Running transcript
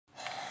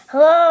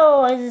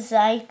Hello, this is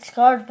Ike's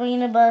Cards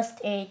bringing a bust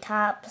a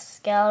Topps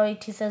Gallery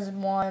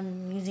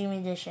 2001 Museum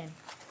Edition.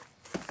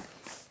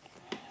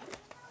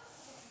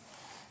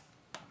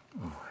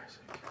 Oh,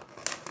 Isaac.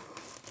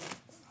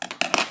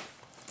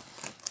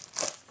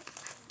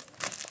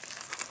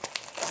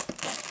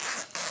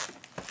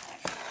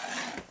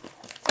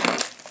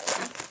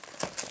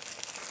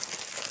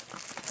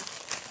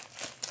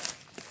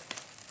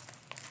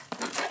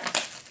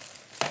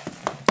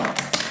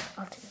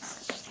 I'll do this.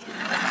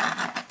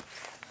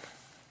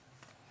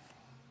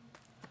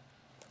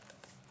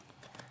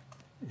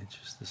 It's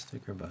just the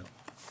sticker, bud.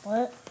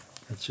 What?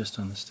 It's just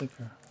on the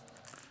sticker.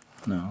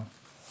 No.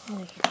 Let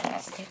me get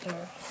that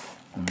sticker.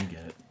 Let me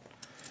get it.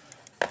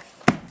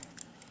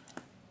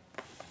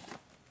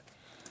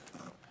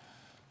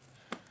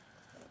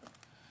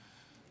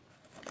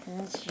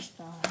 And it's just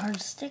a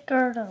hard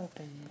sticker to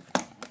open.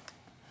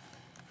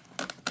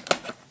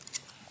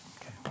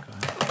 Okay, go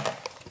ahead.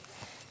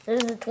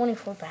 There's the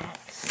 24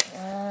 packs.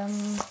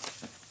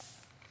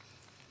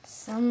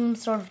 Some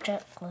sort of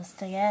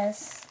checklist, I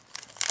guess.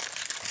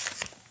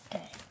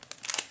 Okay.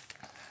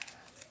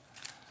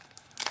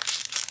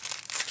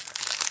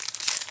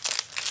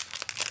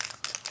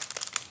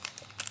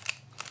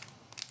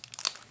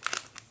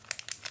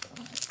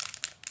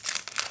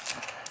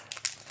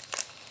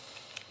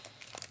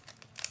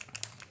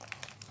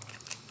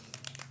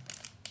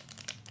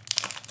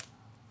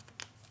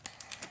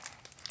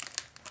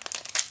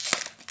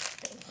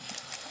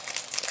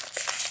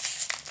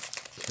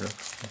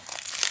 Careful.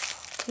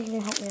 You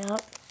can help me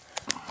out.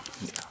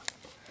 Yeah.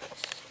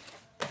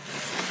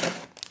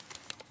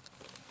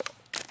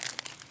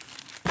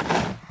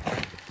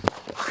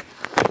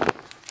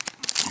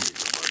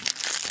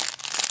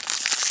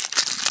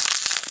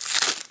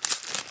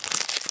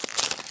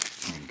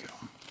 There you go.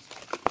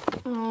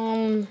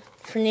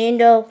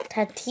 Fernando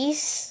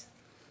Tatis,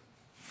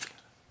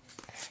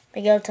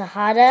 Miguel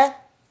Tejada,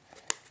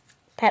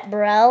 Pat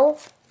Burrell,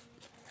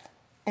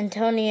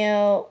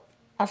 Antonio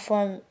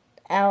Alfonseca,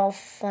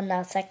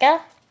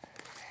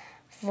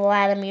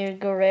 Vladimir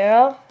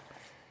Guerrero,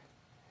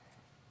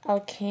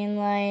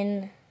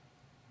 Alkaline,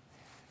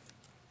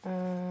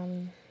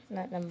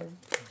 not numbered,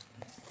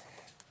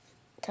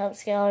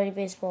 Topps Gallery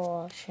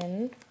Baseball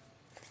Auction,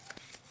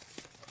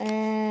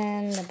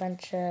 and a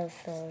bunch of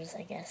fillers,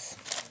 I guess.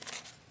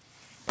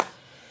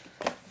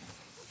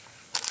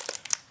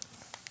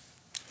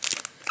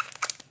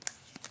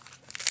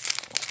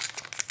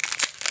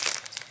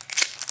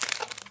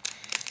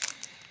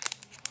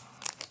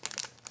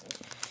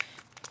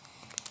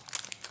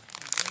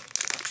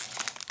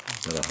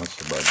 Is that a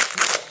hustle, bud?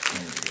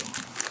 There you go.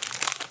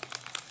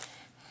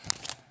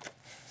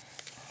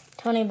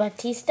 Tony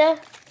Batista,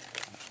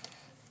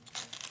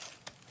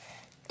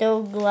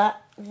 Doug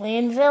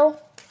Glanville,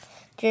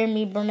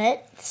 Jeremy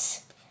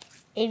Burnett,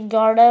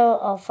 Edgardo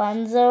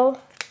Alfonso,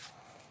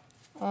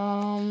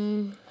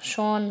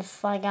 Sean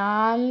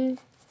Fagan,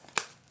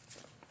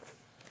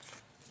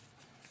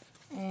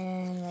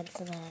 and that's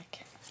the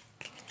back.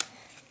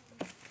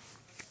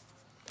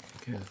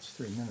 Okay, that's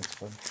 3 minutes,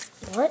 bud.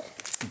 What?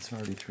 It's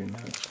already 3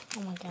 minutes.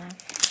 Oh my god.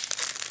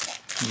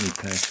 How many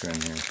packs are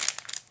in here?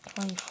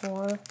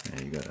 24.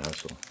 Yeah, you gotta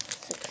hustle.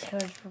 6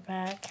 cards per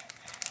pack.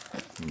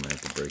 You might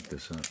have to break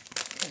this up.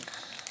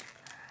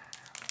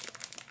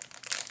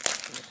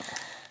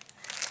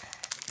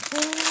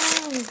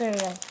 There we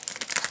go.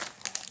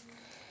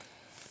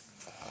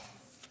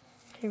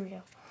 Here we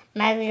go.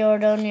 Maggie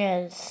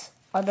Ordonez,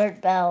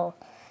 Albert Bell,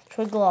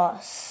 Troy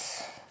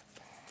Gloss,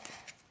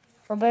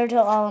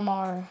 Roberto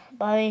Alomar,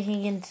 Bobby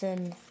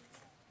Higginson,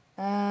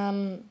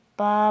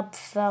 Bob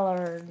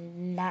Feller,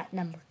 not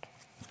numbered.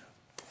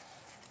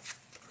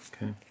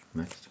 Okay,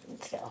 next.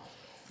 Let's go.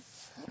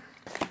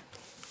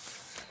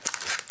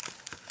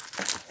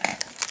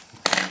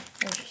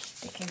 They're just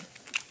sticking.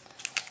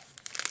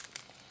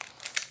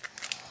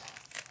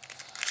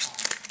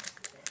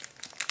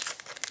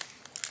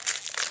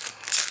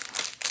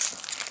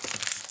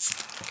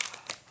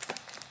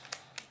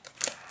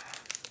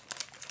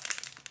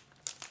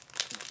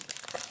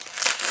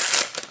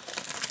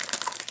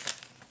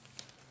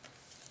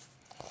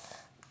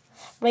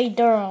 Ray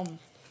Durham.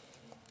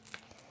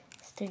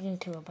 Sticking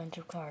to a bunch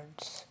of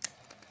cards.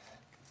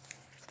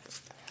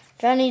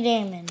 Johnny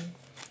Damon.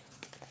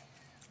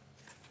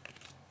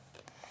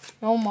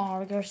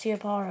 Nomar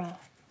Garcia-Parra.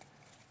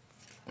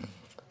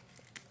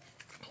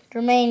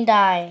 Jermaine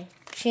Dye.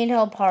 Shane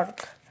Hill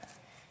Park.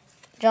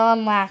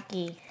 John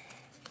Lackey.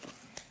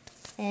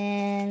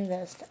 And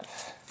that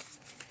stuff.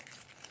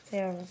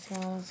 There, let's go.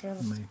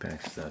 How many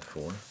packs is that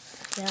for?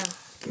 Yeah.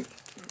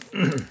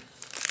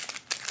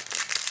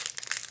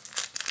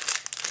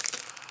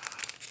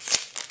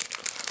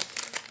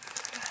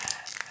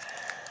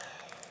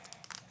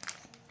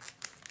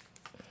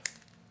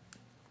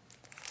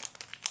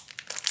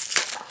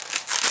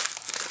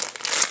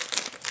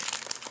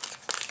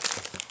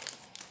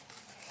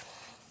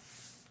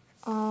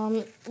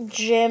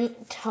 Jim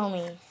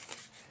Thome,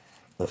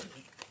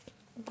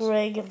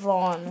 Greg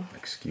Vaughn,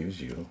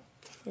 Excuse you.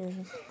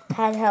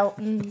 Pat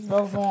Helton,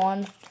 Bill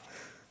Vaughn,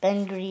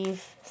 Ben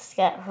Grieve,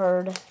 Scott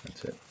Hurd,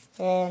 That's it.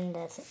 and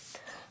that's it.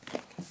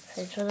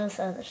 Search for this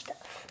other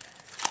stuff.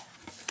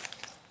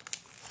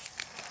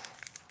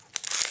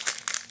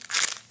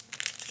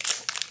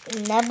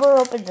 Never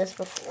opened this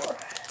before.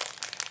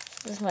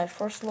 This is my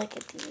first look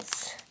at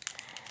these.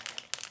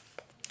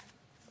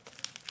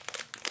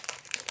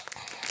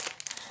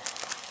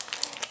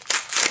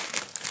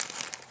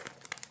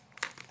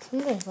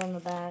 Something's on the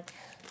back.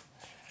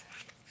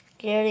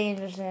 Gary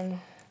Anderson.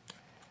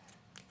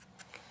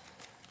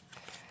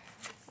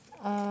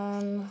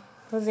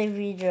 Jose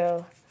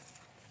Vidro.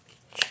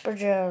 Chipper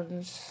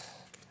Jones.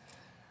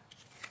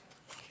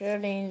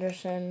 Gary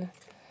Anderson.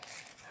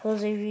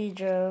 Jose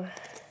Vidro.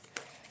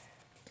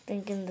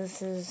 Thinking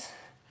this is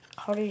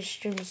Hardy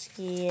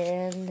Strumsky,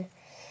 and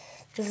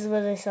this is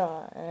what I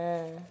saw.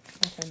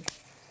 Nothing.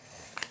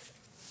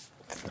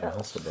 Yeah,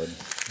 hustle, bud.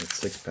 It's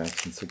 6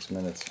 packs in 6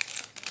 minutes.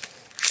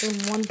 Doing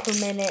 1 per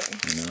minute.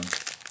 You know?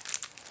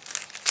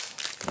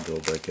 And we'll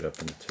break it up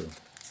into 2.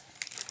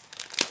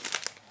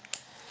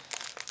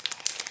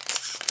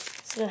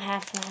 Let's go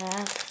half and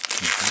half.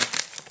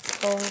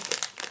 So,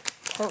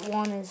 part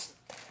 1 is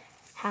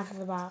half of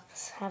the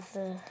box, half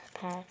the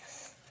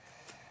packs.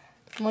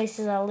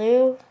 Moises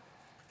Alou,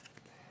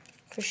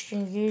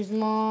 Christian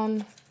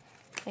Guzman,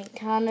 Mike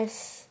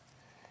Thomas,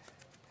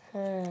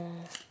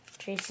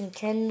 Jason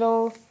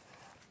Kendall,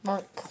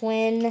 Mark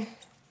Quinn,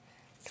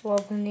 Joel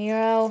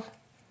Pinheiro,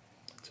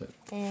 That's it.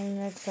 and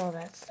that's all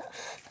that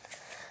stuff.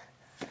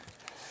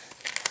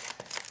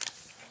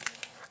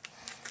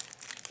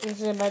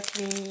 This is about to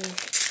be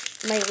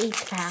my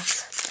 8th pack.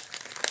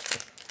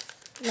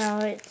 No,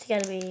 it's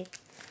gotta be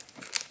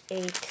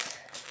 8.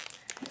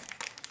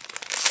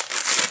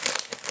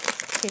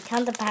 Okay,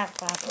 count the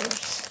pack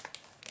wrappers.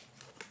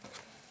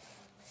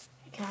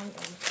 Count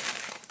them.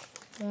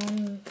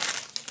 1,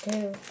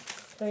 2,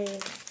 3,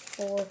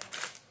 4,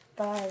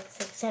 5,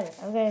 6, 7.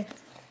 Okay,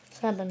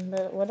 7,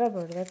 but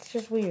whatever. That's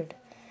just weird.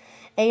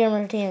 Edgar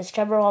Martinez,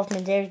 Trevor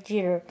Hoffman, Derek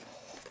Jeter,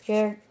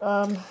 Jared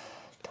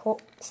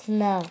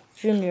Snow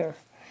Jr.,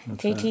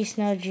 JT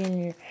Snow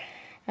Jr.,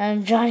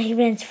 Johnny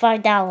Bench,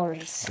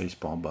 $5.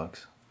 Baseball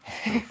bucks.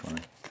 That's pretty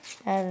funny.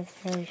 That's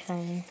really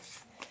funny.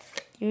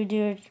 You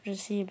do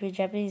receive a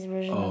Japanese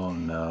version. Oh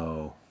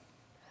no.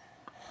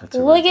 That's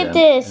Look at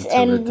this,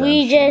 and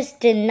we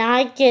just did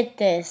not get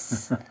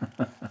this.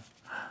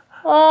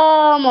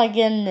 Oh my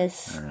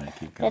goodness. Alright,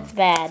 keep going. That's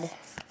bad.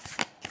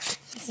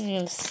 This is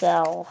gonna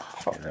sell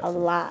for a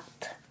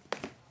lot.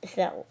 If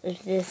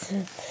this,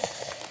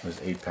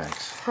 There's 8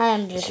 packs.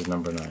 I'm This just is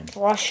number 9.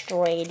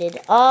 frustrated.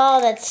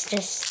 Oh, that's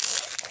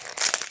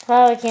just.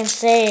 Oh, I can't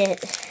say it.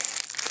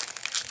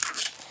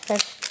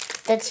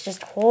 That's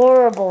just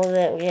horrible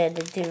that we had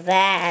to do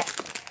that.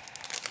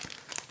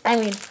 I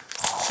mean,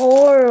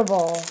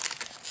 horrible.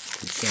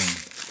 Keep going.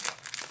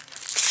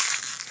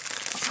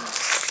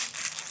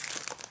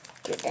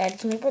 Get that.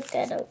 Can you put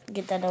that open?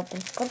 Get that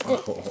open. Put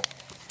it. Oh.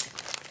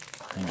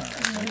 Hang on.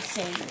 Let me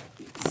see.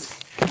 Get this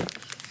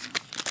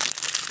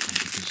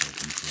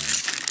open for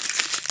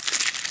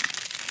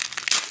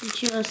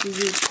What you else is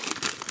it?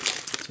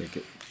 you. Take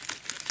it.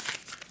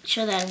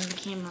 Show that in the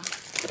camera.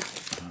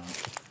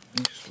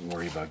 Just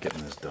worry about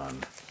getting this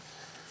done.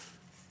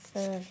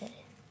 Okay.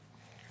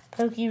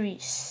 Pokey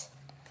Reese.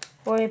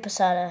 Jorge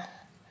Posada.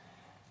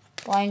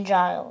 Blind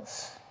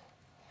Giles.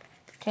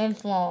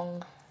 Kenneth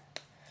Long.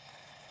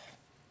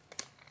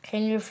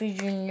 Ken Griffey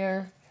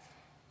Jr.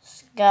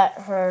 Scott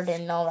Hurd,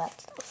 and all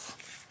that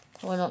stuff.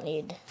 We don't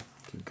need.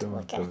 Keep going.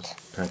 Look That was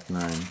pack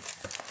 9.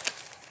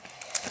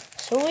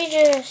 So we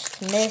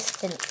just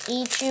missed an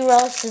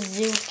Ichiro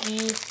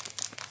Suzuki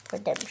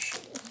redemption.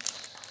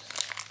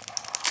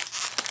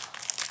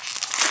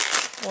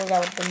 Well, that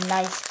would be a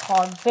nice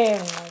card. Very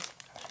nice.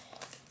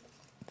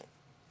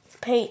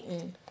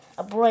 Peyton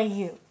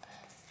Abreu.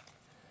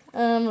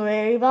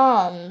 Larry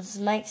Bonds.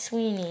 Mike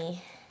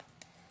Sweeney.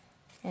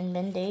 And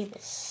Ben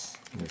Davis.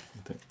 Here,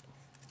 you think?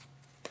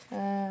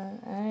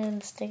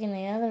 I'm sticking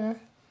the other.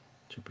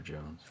 Chipper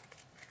Jones.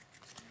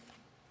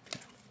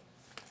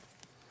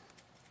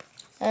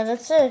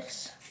 That's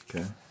 6.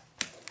 Okay.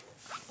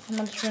 How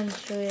much room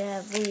do we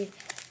have? We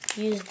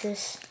used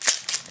this.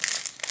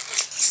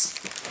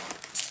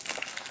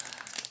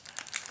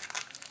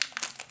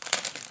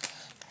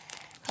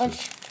 This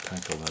is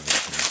pack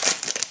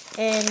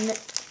 11.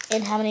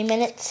 In how many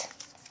minutes?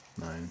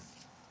 9.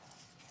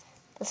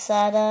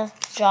 Posada,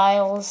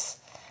 Giles,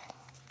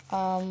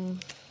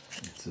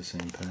 It's the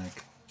same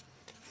pack.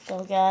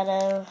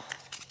 Delgado,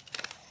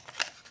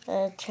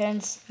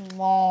 Terrence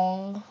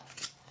Long,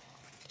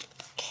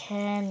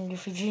 Ken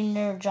Griffey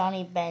Jr.,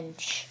 Johnny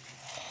Bench.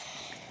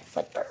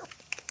 Whatever.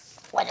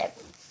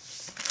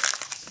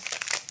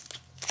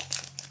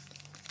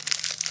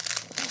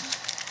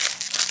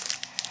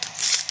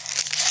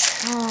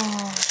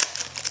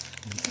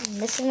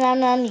 Missing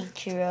out on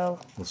Ichiro.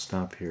 We'll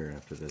stop here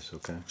after this,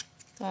 okay?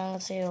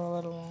 Let's see a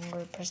little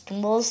longer.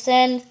 Preston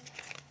Wilson,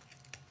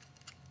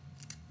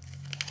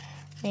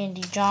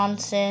 Randy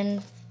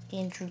Johnson,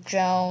 Andrew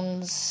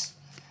Jones,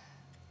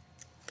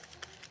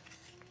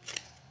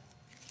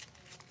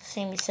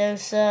 Sammy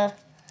Sosa,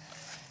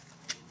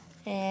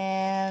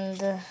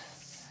 and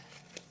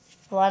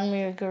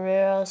Vladimir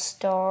Guerrero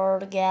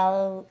Star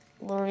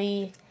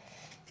Gallery,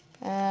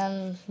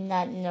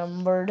 not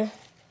numbered.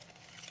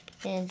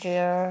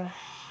 Andrea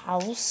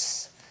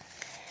House.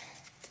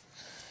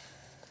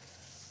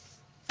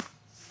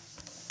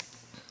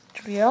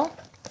 Real?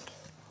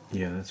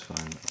 Yeah, that's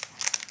fine.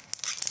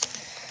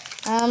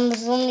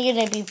 This is only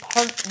going to be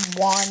part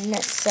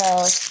 1,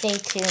 so stay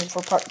tuned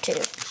for part 2.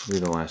 This will be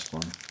the last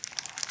one.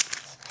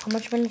 How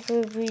much money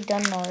have we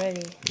done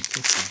already? It's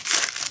okay.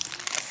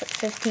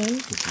 15?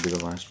 This will be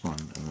the last one,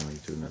 and then we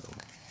do another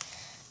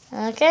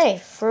one. Okay,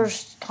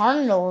 first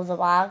Cardinal of the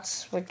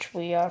box, which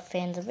we are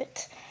fans of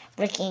it.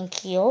 Rick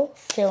Ankiel,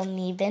 Phil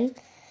Nevin,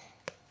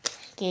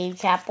 Gabe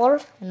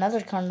Kapler,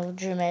 another Cardinal,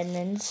 Drew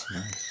Edmonds,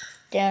 Nice.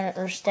 Darren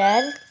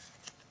Erstad,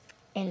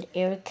 and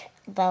Eric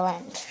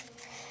Ballant.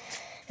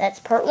 That's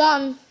part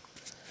 1.